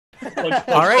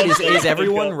All right, is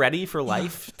everyone ready for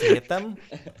life to hit them?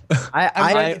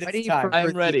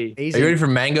 I'm ready. Are you ready for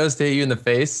mangoes to hit you in the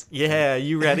face? Yeah,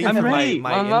 you ready I'm for ready.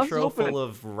 my mouth's intro open. full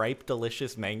of ripe,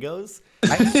 delicious mangoes?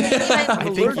 I I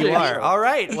think you are. All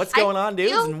right, what's going on,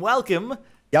 dudes? And welcome to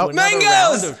another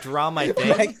Mangoes! round of Draw My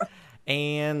Thing.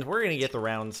 And we're going to get the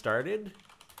round started.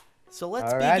 So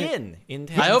let's begin in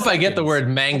 10 I hope I get the seconds. word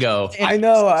mango. I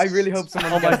know. I really hope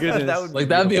someone. Oh my goodness. That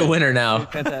would Be a winner now.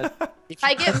 Fantastic. If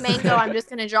I get mango, I'm just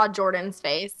gonna draw Jordan's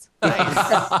face.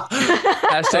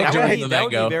 Hashtag Jordan the that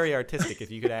would mango. be very artistic if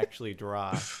you could actually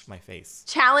draw my face.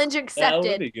 Challenge would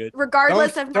accepted. be good.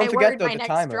 Regardless Don't of my forget, word, though, my the next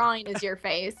timer. drawing is your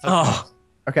face. Oh,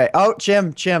 Okay. Oh,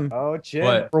 Jim. Oh, Jim.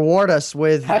 what? Reward us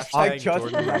with. Hashtag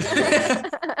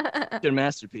Jordan. Your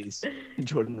masterpiece.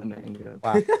 Jordan the Mango.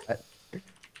 Wow.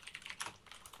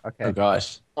 Oh Okay.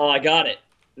 gosh. Oh, I got it.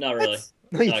 Not really.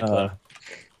 Not close.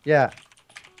 Yeah.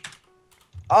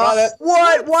 Got it.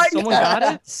 What? Why? Someone got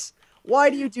it? Yes. Why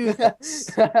do you do this?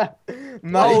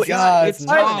 My God. It's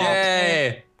Tom.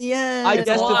 Yay! Yeah. I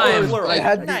guessed the Lime. word. Plural. but I had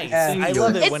had the Nice. end. I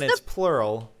love it It's when the- it's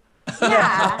plural.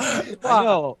 Yeah. I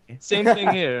know. Same thing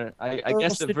here. I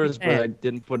guessed it Sticky first, but I hand.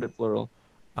 didn't put it plural.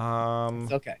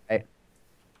 It's okay. Hey.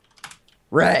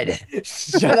 Red.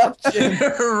 Shut up, Jim.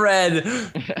 Red.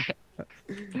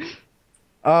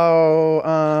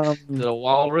 Oh. Is it a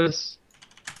walrus?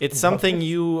 It's something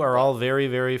you are all very,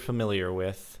 very familiar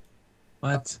with.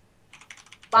 What?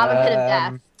 Lava pit of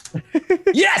death.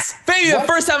 Yes! Baby, the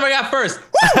first time I got first.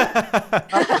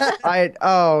 Wait.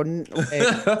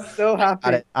 So happy.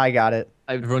 Got it. I got it.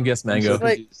 Everyone guessed mango.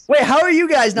 Wait, how are you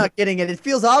guys not getting it? It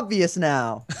feels obvious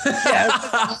now.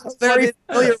 Very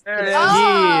familiar.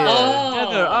 Oh.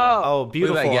 Heather, oh. Oh,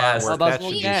 beautiful Look at that gas. artwork. Oh, that's That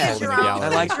should be gas. sold in a Jerome, I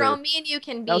gallery. like Jerome, it. me and you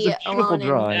can That was be a beautiful alone.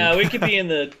 drawing. Yeah, we could be in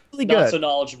the Really not good. so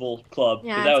knowledgeable club.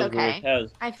 Yeah, that it's was okay. weird. That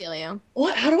was... I feel you.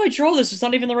 What? How do I draw this? It's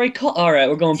not even the right color. All right,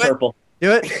 we're going purple.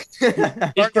 Do it.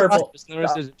 It's purple. Just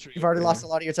noticed there's a tree. You've already lost a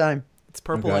lot of your time. It's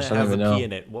purple Oh gosh, and I it has don't a even P know.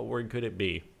 in it. What word could it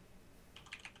be?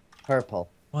 Purple.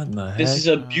 What in the heck? This is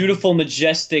a beautiful,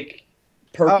 majestic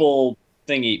purple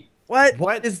thingy.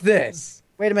 What is this?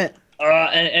 Wait a minute.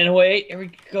 And wait, here we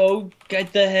go.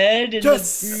 Get the head. And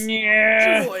Yes!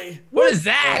 Yeah. Boy. What is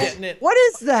that? Getting it. What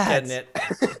is that? Getting it.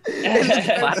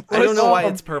 I don't know why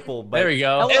it's purple, but There we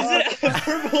go. Is it a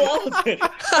purple elephant?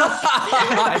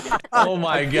 Oh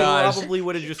my gosh. Probably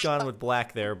would have just gone with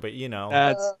black there, but you know.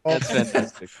 That's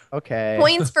fantastic. Okay.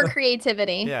 Points for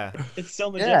creativity. Yeah. It's so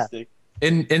majestic.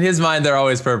 In his mind, they're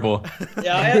always purple.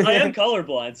 Yeah, I am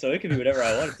colorblind, so it could be whatever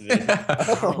I want it to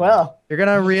be. Well, you're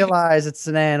gonna realize it's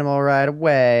an animal right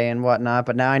away and whatnot,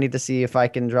 but now I need to see if I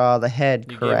can draw the head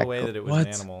You gave correctly. away that it was What?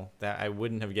 an animal. That I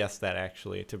wouldn't have guessed that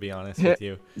actually, to be honest with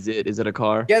you. Is it a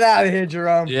car? Get out of here,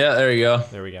 Jerome. Yeah, there you go.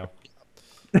 There we go.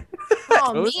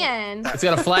 Oh man. It's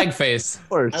got a flag face. Of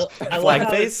course. I Flag like how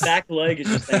face? his back leg is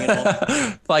just hanging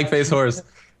off. Flag face horse.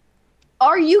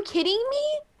 Are you kidding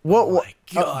me? What?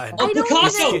 God. Oh, I don't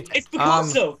Picasso! even- It's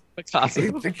Picasso! Picasso.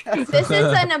 This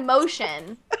is an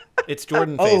emotion. It's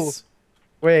Jordan Oh. face.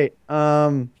 Wait.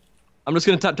 I'm just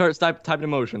gonna type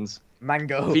emotions.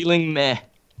 Mango. Feeling meh.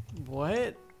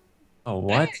 What? Oh,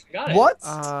 what? Got it. What?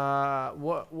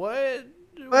 What?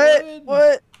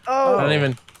 What? Oh. I don't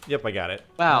even. Yep, I got it.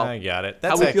 Wow. I got it.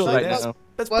 How That's we feel actually right that's, now?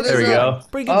 that's What pretty There we good. go.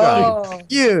 Pretty good drawing. Oh.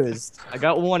 Confused. I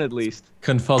got one at least.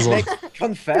 Confuzzled.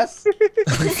 Confess?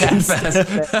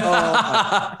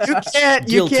 Oh,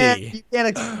 You Guilty. can't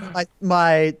explain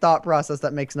my thought process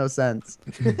that makes no sense.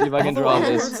 See if I can All draw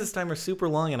the this. words this time are super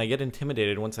long, and I get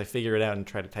intimidated once I figure it out and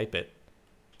try to type it.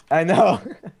 I know.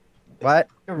 What?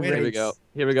 Here we go.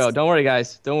 Here we go. Don't worry,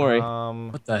 guys. Don't worry.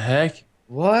 what the heck?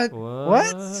 What?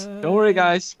 What? Don't worry,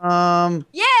 guys.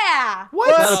 Yeah. What?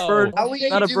 Not a bird. How are we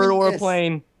Not a bird doing or a this?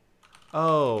 plane.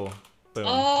 Oh. Boom.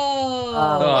 Oh.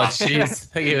 Oh, jeez.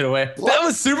 I gave it away. That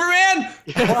was Superman?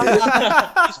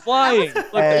 He's flying.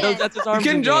 Look, Hey. that's his arms.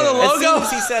 couldn't in draw the the air. As logo? soon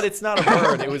as he said it's not a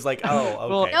bird, it was like, oh, okay.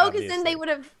 Well, No, because then they would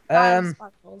have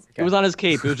sparkles. It was on his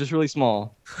cape. It was just really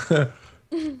small.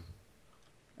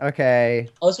 Okay.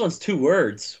 Oh, this one's 2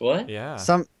 words. What? Yeah.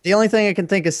 The only thing I can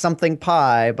think is something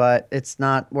pie, but it's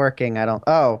not working. I don't.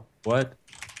 Oh, What?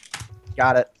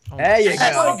 got it. Oh, There you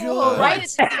my go. Oh, right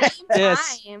at the same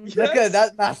Yes. time. Look at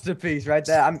that masterpiece right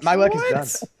there. My work is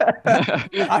done. My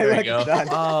There you work go. is done.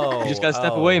 Oh. You just gotta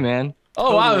step oh. away, man.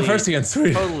 Oh, wow. The Totally. first again.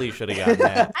 Sweet. Totally should have gotten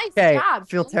that. Nice Okay, job.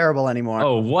 feel terrible anymore.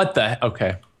 Oh, what the heck?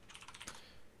 Okay.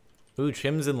 Ooh,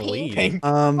 Chim's in the lead. Pink.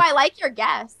 Oh, I like your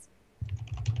guess.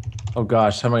 Oh,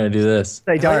 gosh. How am I going to do this?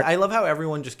 Say dark. I love how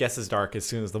everyone just guesses dark as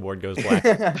soon as the board goes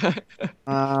black.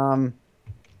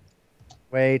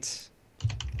 Wait.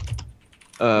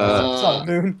 Uh, Sun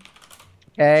moon.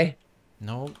 Okay.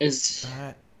 Nope. It's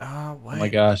what? Oh my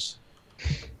gosh.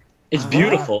 it's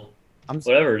beautiful.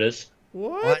 Whatever it is.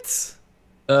 What?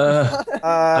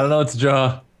 I don't know what to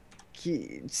draw.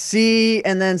 C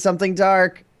and then something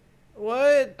dark.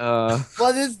 What?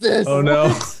 What is this? Oh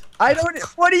no. I don't.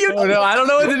 What are you? Oh no, I don't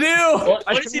know what to do.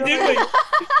 What is he doing?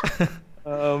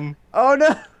 Oh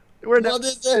no. We're not What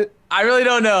is it? I really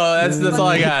don't know. That's all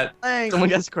I got. playing. Someone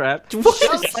gets crap.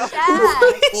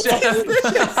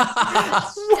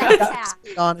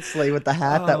 Honestly, with the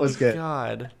hat, that was good.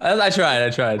 God. I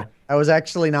tried. I was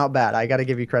actually not bad. I got to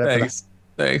give you credit Thanks.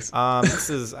 Thanks. This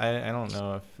is I don't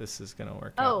know if this is gonna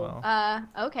work out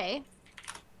well. Okay.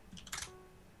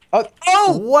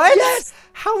 Oh, What? yes!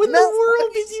 How in the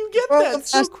world did you get that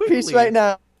so masterpiece quickly? right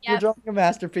now. You're Yep. drawing a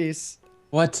masterpiece.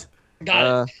 What?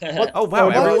 Got it. Oh wow,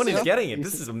 What everyone is is it? getting it.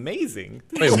 This is amazing.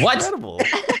 This Wait, is what? Incredible.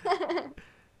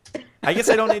 I guess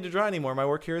I don't need to draw anymore. My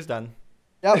work here is done.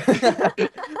 Yep.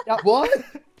 Yep. What?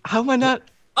 How am I not?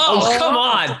 Oh, come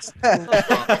on.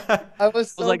 I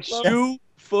was so I was like close. shoe,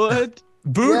 foot.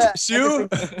 Boot, Yeah, shoe.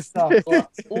 Stuff.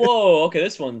 Whoa. Okay,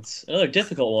 this one's another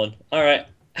difficult one. All right.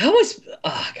 How am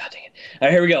I? God dang it! All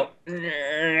right, here we go.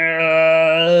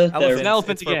 Elephant.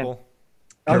 elephant It's again. purple.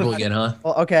 Purple again, huh?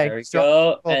 Well, okay. There we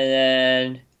so- go. And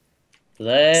then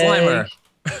leg.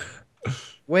 Slimer.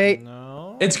 Wait.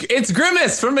 No. It's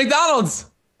Grimace from McDonald's.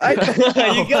 You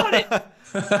got it.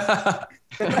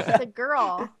 It's a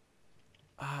girl.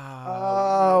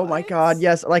 Oh my God!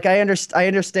 Yes, like I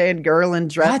understand girl in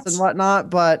dress What? and whatnot,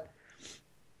 but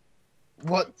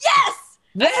What? Yes!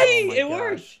 Hey, Oh my it gosh.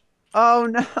 worked. oh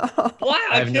no! Wow,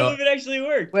 I have can't no- believe it actually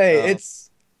worked. Wait, Oh. it's.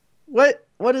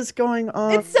 What is going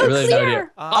on? It's so I really have no clear. idea.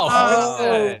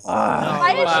 Oh, Ah,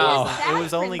 Why did Wow. she just It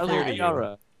was only clear to you.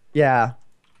 Yara. yeah.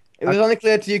 It was only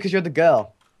clear to you because you're the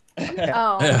girl. Oh,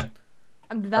 Yeah.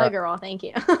 I'm the girl. Thank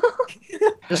you.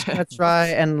 Just gonna try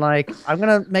and I'm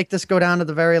gonna make this go down to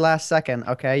the very last second.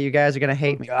 Okay, you guys are gonna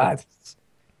hate me. God.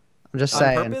 I'm just On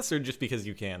saying. purpose or just because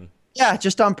you can? Yeah,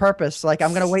 just on purpose. Like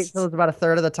I'm gonna wait until it's about a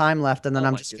third of the time left, and then Oh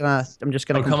I'm my just goodness.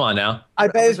 gonna. Oh, come on now. I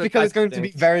bet it's gonna because it's type going to be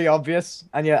things. very obvious,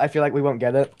 and yet I feel like we won't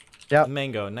get it. Yep.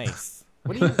 Mango, nice.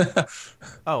 What do you?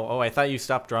 Oh, I thought you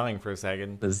stopped drawing for a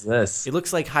second. What is this? It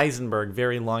looks like Heisenberg,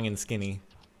 very long and skinny.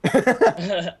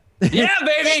 Yeah,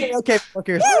 baby. Okay,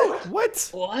 fuckers. What?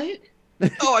 What?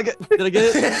 Oh, did I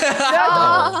get it?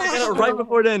 I got it right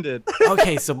before it ended.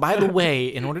 Okay, so by the way,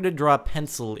 in order to draw a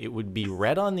pencil, it would be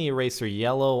red on the eraser,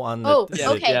 yellow on the, Oh, the,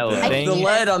 okay. yellow. I thing, can The do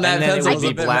lead this. on that and then it pencil would is a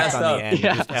be bit black messed on the up. end.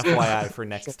 Yeah. Just FYI for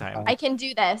next time. I can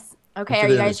do this. Okay, Put are it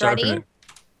you in the guys ready? sharpener.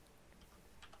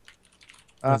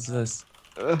 What's this?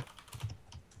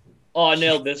 Oh, I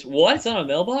nailed this. What? It's not a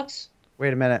mailbox?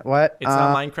 Wait a minute. What? It's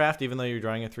not Minecraft, even though you're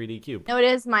drawing a 3D cube. No, it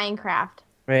is Minecraft.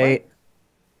 Wait.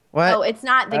 What? Oh, it's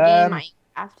not the game Um,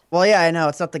 Minecraft. Well, yeah, I know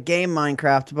it's not the game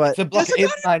Minecraft, but It's a block in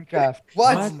Minecraft.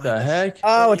 What? What the heck?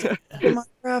 oh, it's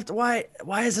Minecraft.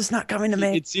 Why is this not coming to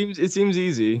me? It seems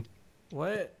easy.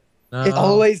 What? No. It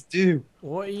always do.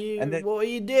 What are you? And then- What are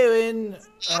you doing?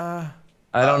 I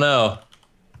don't know.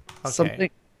 Okay. Something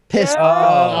pissed. Oh.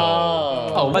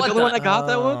 Oh, Am I what the only one the- that got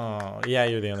that one? Oh, yeah,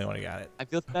 you're the only one who got it. I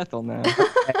feel Bethel now.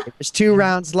 There's 2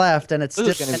 rounds left, and it's This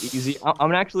is still gonna be easy. I'm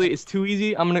gonna actually. It's too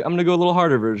easy. I'm gonna go a little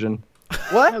harder version.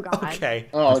 what? Oh god. Okay.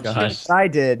 Oh, Gosh. jeez. I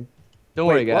did. Don't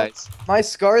Wait, worry, what? guys. My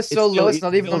score is so It's low, still it's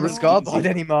not even on the easy. scoreboard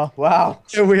anymore. Wow.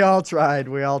 We all tried.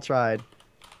 We all tried.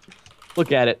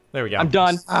 Look at it. There we go. I'm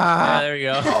done. Yeah, there we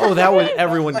go. Oh, that was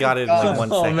everyone got it in like God. 1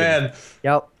 Oh second. man.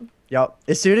 Yep. Yep.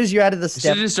 As soon as you added the You should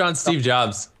step, have just drawn Steve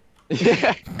Jobs.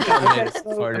 Yeah. That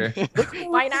would've made it harder.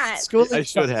 Why not? school. I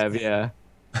should have. Yeah.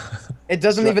 It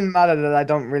doesn't even matter that I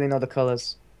don't really know the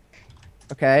colors.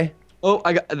 Okay. Oh,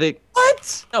 I got they.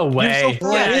 What? No way.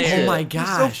 so Get outta fast. here. Oh my You're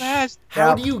gosh. so fast. How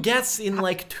Yeah. do you guess in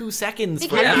like 2 seconds?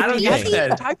 Because Yeah, I don't he, get he,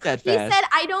 that. Type that he fast. said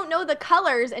I don't know the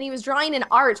colors, and he was drawing an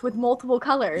art with multiple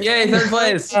colors. Yay, third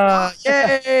place.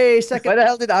 Yay! Second. Where the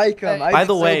hell did I come? I By did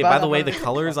the so way, bad. the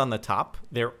colors on the top,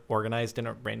 they're organized in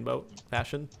a rainbow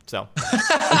fashion. So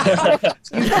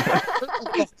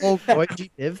The whole Goji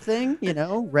div thing, you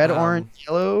know, red, orange,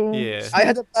 yellow. yeah. I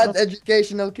had a bad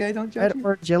education, okay? Don't judge Red, me.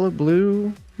 orange, yellow,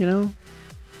 blue. You know.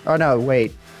 Oh no!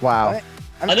 Wait. Wow. What?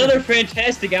 Another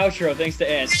fantastic outro thanks to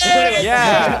Ant. Yeah.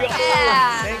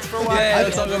 Yeah. Thanks for Yay, watching.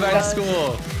 let's all go back to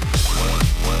school.